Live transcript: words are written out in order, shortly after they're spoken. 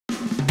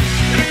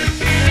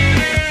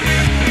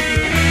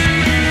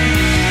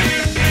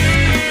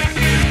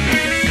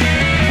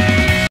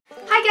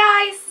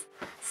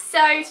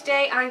So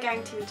today I'm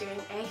going to be doing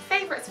a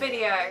favourites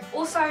video.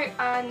 Also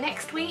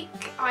next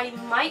week I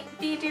might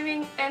be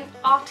doing an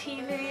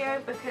RT video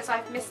because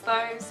I've missed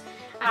those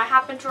and I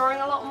have been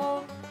drawing a lot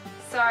more,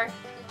 so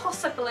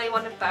possibly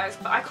one of those,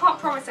 but I can't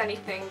promise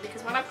anything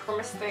because when I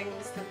promise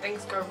things then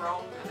things go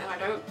wrong and then I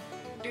don't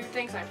do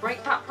things and I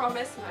break that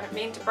promise and I don't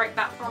mean to break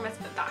that promise,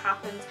 but that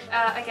happens.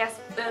 I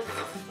guess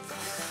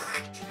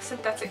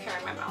synthetic hair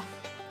in my mouth.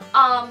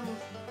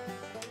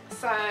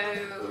 So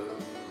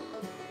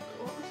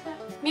what was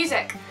that?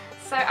 Music.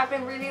 So I've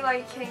been really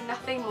liking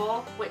Nothing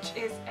More, which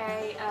is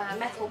a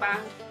metal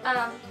band.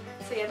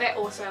 So yeah, they're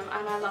awesome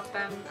and I love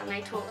them, and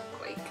they talk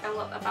like a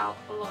lot about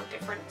a lot of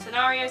different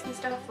scenarios and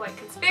stuff, like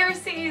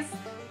conspiracies.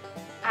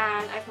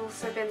 And I've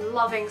also been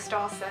loving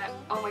Starset.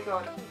 Oh my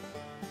god.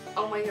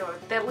 Oh my god.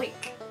 They're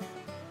like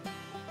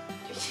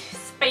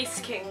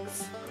Space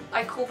Kings.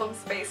 I call them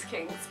Space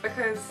Kings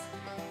because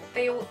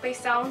they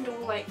sound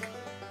all like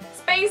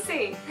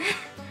spacey.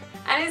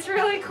 And it's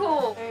really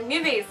cool.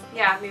 Movies.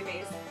 Yeah,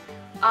 movies.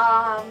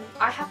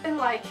 I have been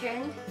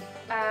liking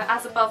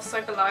As Above,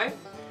 So Below.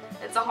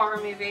 It's a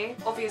horror movie.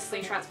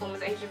 Obviously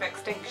Transformers Age of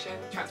Extinction.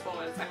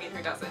 Transformers, I mean,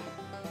 who doesn't?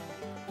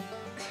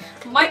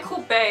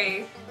 Michael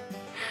Bay.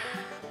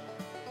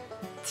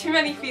 Too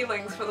many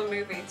feelings for the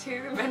movie.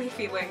 Too many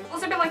feelings.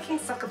 Also been liking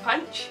Sucker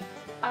Punch.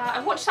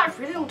 I watched that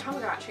a really long time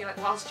ago actually, like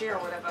last year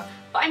or whatever.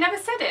 But I never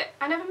said it.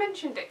 I never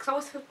mentioned it because I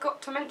always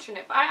forgot to mention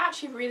it. But I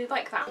actually really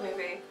like that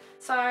movie.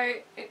 So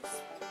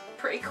it's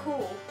pretty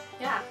cool.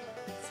 Yeah.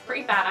 It's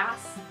pretty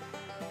badass.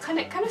 Kind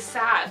of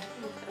sad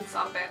in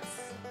some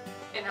bits.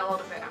 In a lot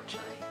of it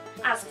actually.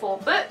 As for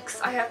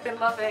books, I have been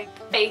loving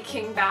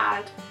Baking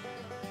Bad.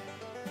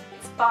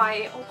 It's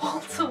by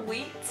Walter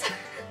Wheat.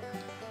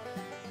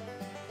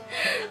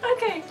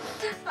 Okay,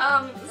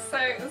 so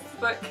this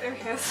book, and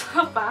here's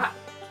the back.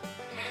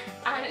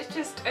 And it's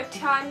just a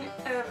ton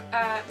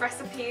of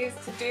recipes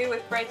to do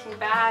with Breaking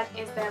Bad.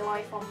 Is there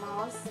life on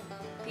Mars?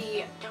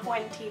 The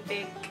 20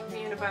 Big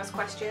Universe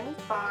Questions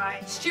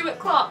by Stuart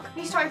Clark.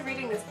 He started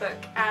reading this book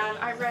and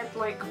I read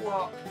like,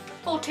 what,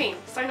 14,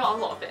 so not a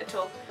lot of it at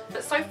all.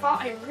 But so far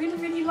I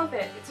really love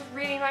it. It's a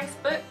really nice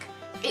book.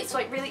 It's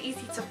like really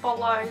easy to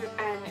follow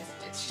and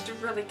it's just a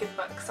really good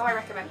book. So I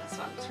recommend this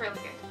one, it's really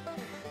good.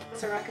 I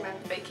also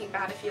recommend Baking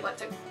Bad if you like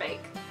to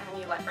bake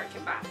and you like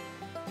Breaking Bad.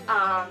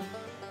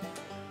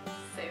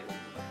 So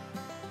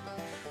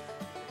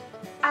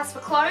As for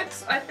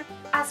clothes,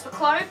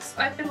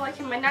 I've been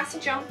liking my NASA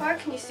jumper.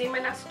 Can you see my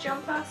NASA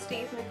jumper?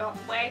 Steve, move out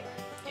the way.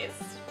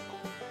 It's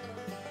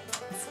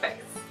space.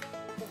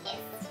 Yes.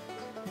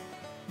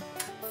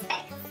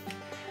 Space.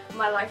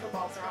 My life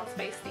revolves around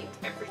space themed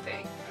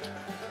everything.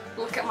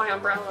 Look at my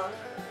umbrella.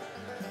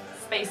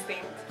 Space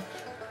themed.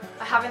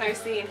 I have an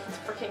OC in his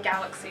freaking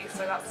galaxy,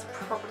 so that's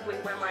probably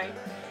where my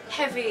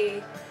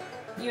heavy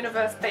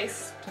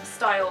universe-based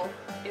style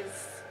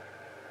is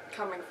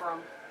coming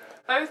from.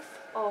 Both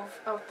of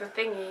the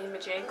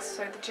thingy-majigs,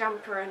 so the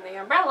jumper and the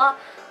umbrella,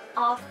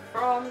 are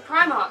from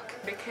Primark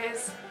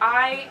because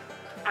I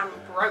am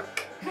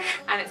broke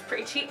and it's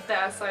pretty cheap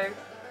there, so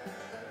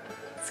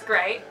it's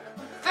great.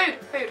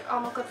 Food, oh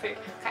my god, food.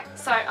 Okay,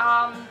 so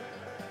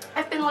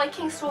I've been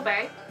liking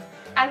sorbet,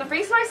 and the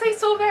reason I say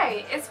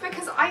sorbet is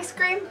because ice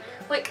cream,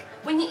 like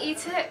when you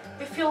eat it,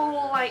 you feel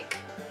like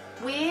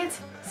weird.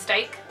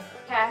 Steak,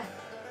 yeah,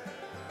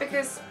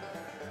 because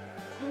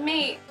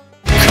meat.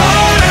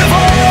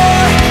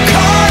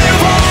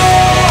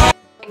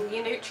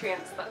 The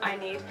nutrients that I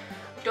need.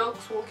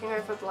 Dog's walking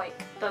over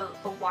like the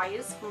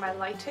wires for my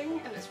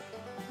lighting and it's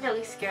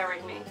really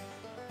scaring me.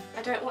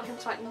 I don't want him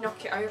to like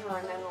knock it over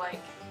and then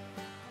like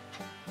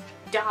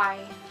die.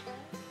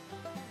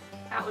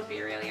 That would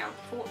be really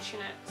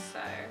unfortunate.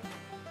 So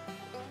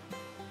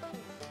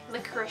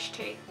licorice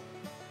tea.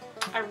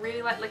 I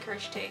really like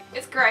licorice tea.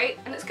 It's great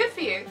and it's good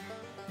for you.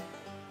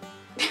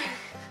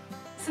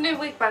 It's a new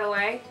week, by the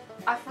way.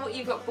 I thought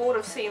you got bored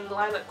of seeing the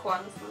lilac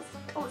ones.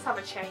 Let's have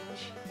a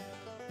change.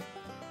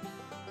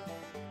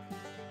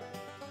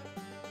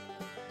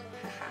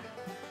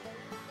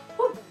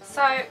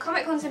 So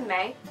Comic-Con's in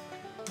May.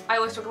 I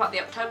always talk about the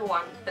October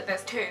one, but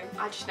there's two.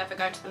 I just never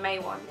go to the May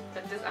one.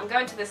 But I'm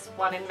going to this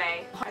one in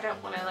May. I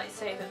don't want to like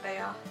say that they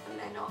are and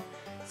they're not.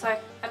 So I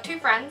have two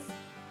friends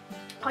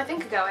who I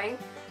think are going,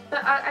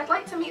 but I'd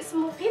like to meet some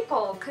more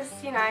people because,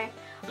 you know,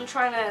 I'm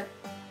trying to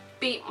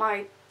beat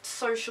my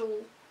social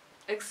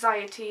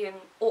anxiety and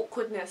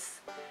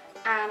awkwardness,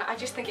 and I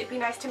just think it'd be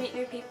nice to meet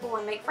new people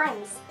and make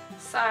friends.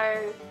 So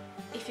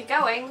if you're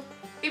going,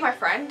 be my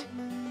friend.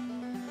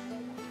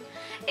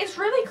 It's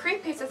really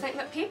creepy to think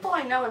that people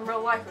I know in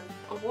real life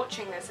are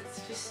watching this.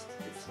 It's just,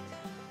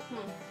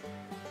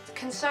 it's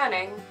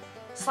concerning,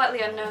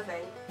 slightly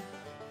unnerving,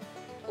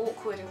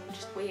 awkward and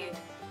just weird.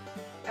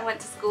 I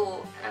went to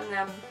school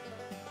and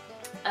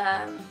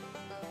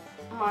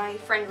my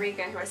friend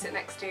Regan, who I sit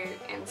next to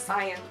in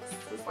science,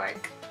 was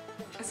like,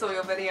 I saw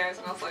your videos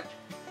and I was like,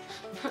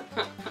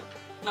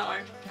 no.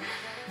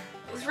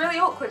 It was really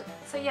awkward.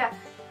 So yeah,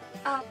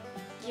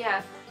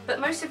 yeah. But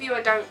most of you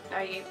I don't know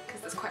you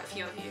because there's quite a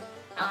few of you.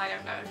 I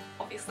don't know,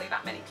 obviously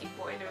that many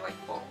people. I know like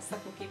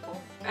 7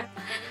 people.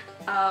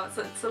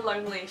 So it's a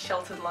lonely,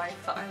 sheltered life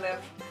that I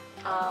live.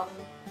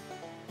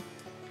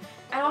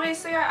 And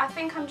honestly, I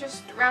think I'm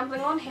just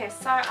rambling on here,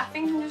 so I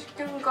think I'm just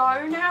gonna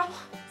go now.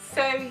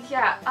 So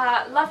yeah,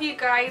 love you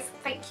guys,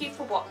 thank you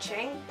for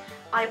watching.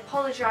 I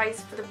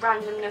apologise for the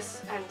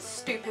randomness and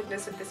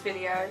stupidness of this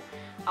video.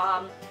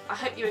 I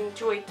hope you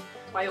enjoyed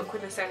my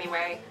awkwardness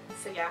anyway.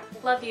 So yeah,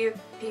 love you,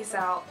 peace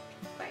out,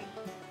 bye.